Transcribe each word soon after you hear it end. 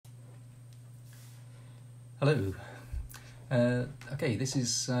Hello. Okay, this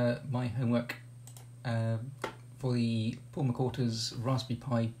is my homework for the Paul McWhorter's Raspberry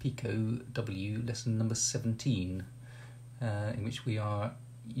Pi Pico W lesson number 17, in which we are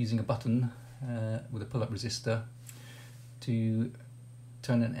using a button with a pull-up resistor to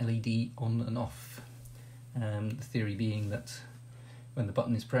turn an LED on and off. The theory being that when the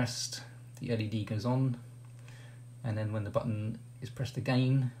button is pressed, the LED goes on, and then when the button is pressed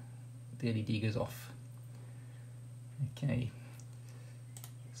again, the LED goes off. Okay,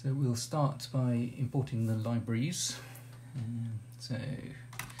 so we'll start by importing the libraries. So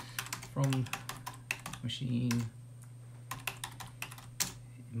from machine,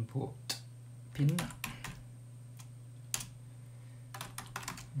 import pin,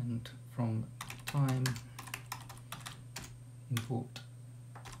 and from time, import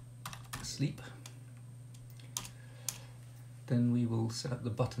sleep. Then we will set up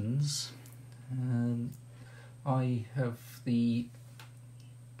the buttons. I have the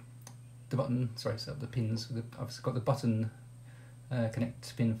button, sorry, set up the pins. I've got the button connect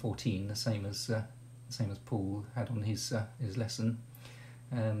to pin 14, the same as Paul had on his lesson.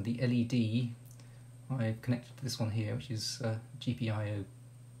 The LED I've connected to this one here, which is GPIO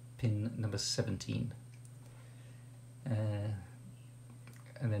pin number 17, and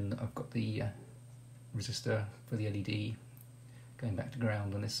then I've got the resistor for the LED going back to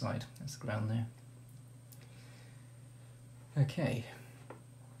ground on this side. That's the ground there. Okay,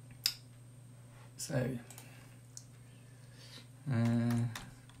 so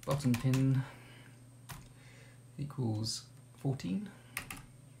button pin equals 14,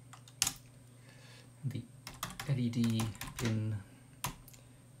 and the LED pin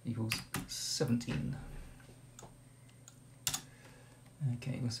equals 17.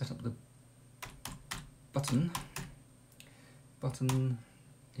 Okay, we'll set up the button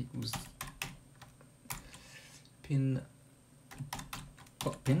equals pin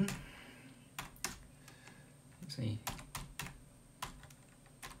dot pin, let's say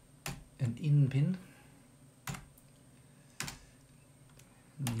an in pin,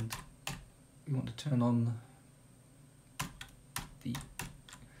 and we want to turn on the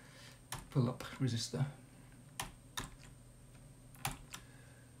pull-up resistor.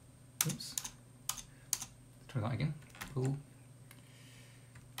 Oops, try that again. Pull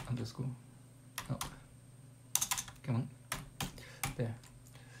underscore up. Come on. There.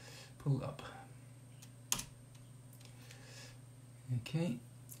 Pull up. Okay.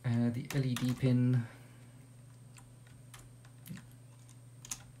 The LED pin.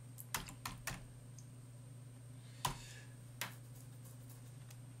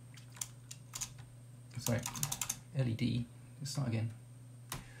 Sorry. LED. Let's start again.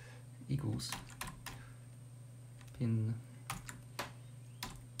 Equals pin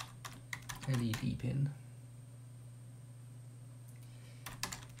LED pin,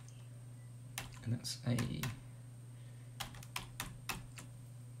 and that's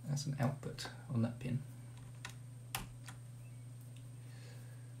an output on that pin.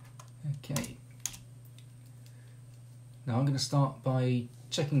 Okay. Now I'm going to start by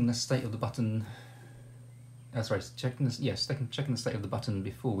checking the state of the button. Checking the state of the button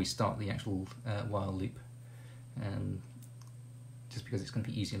before we start the actual while loop, just because it's going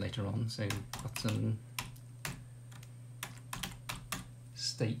to be easier later on. So button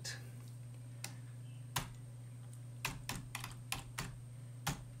state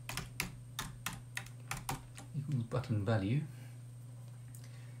equals button value.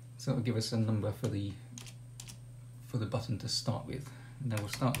 So it'll give us a number for the button to start with. And then we'll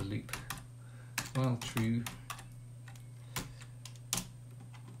start the loop while true.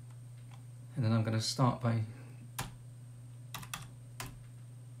 And then I'm going to start by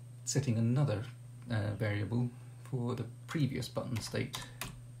setting another variable for the previous button state.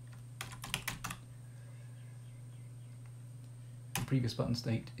 The previous button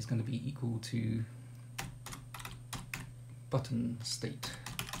state is going to be equal to button state.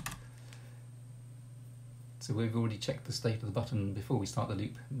 So we've already checked the state of the button before we start the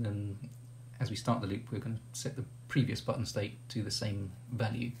loop, and then as we start the loop we're going to set the previous button state to the same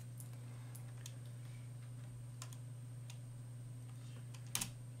value.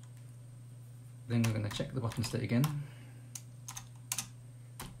 Then we're going to check the button state again.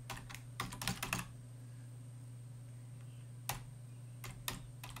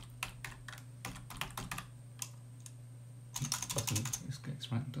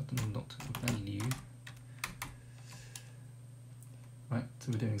 Button dot value. Right,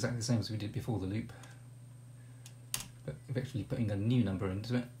 so we're doing exactly the same as we did before the loop, but we're actually putting a new number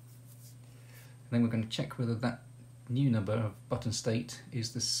into it. And then we're going to check whether that new number of button state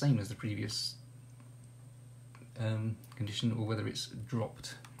is the same as the previous condition or whether it's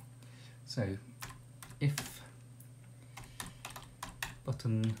dropped. So if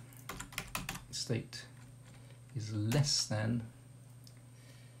button state is less than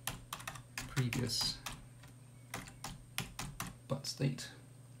previous but state,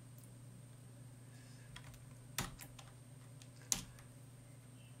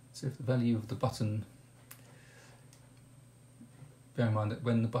 so if the value of the button, bear in mind that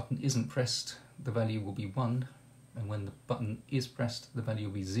when the button isn't pressed the value will be 1, and when the button is pressed the value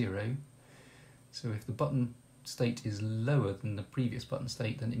will be 0. So if the button state is lower than the previous button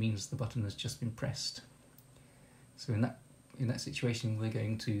state, then it means the button has just been pressed. So in that situation we're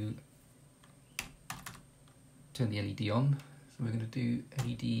going to turn the LED on. So we're going to do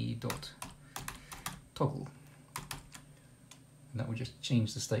LED.toggle, and that will just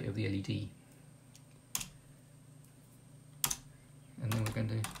change the state of the LED. And then we're going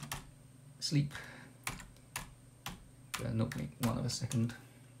to sleep for 0.1 of a second,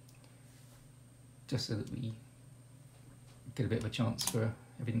 just so that we get a bit of a chance for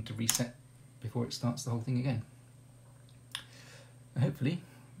everything to reset before it starts the whole thing again. And hopefully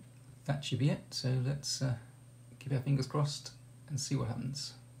that should be it, so let's keep our fingers crossed and see what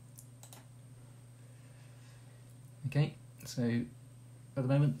happens. Okay, so at the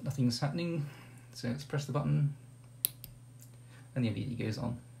moment nothing's happening, so let's press the button and the LED goes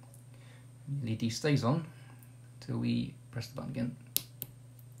on. The LED stays on till we press the button again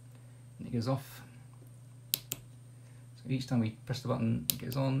and it goes off. So each time we press the button it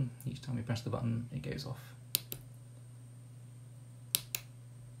goes on, each time we press the button it goes off.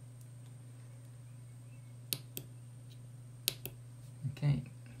 Okay,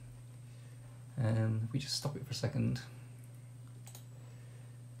 if we just stop it for a second,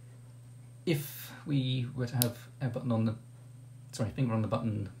 if we were to have our button on the, finger on the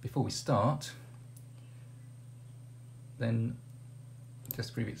button before we start, then just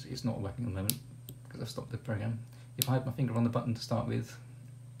to prove it's not working at the moment because I've stopped the program. If I had my finger on the button to start with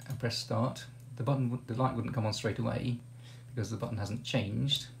and press start, the light wouldn't come on straight away because the button hasn't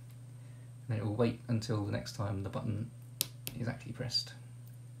changed, and then it will wait until the next time the button is actually pressed.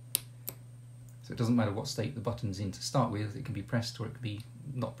 So it doesn't matter what state the button's in to start with, it can be pressed or it can be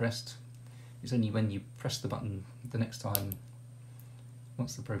not pressed. It's only when you press the button the next time,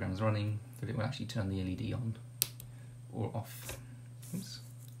 once the program is running, that it will actually turn the LED on or off. Oops.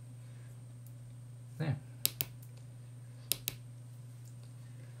 There.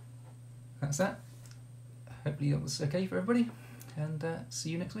 That's that. Hopefully that was okay for everybody, and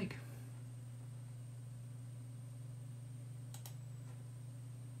see you next week.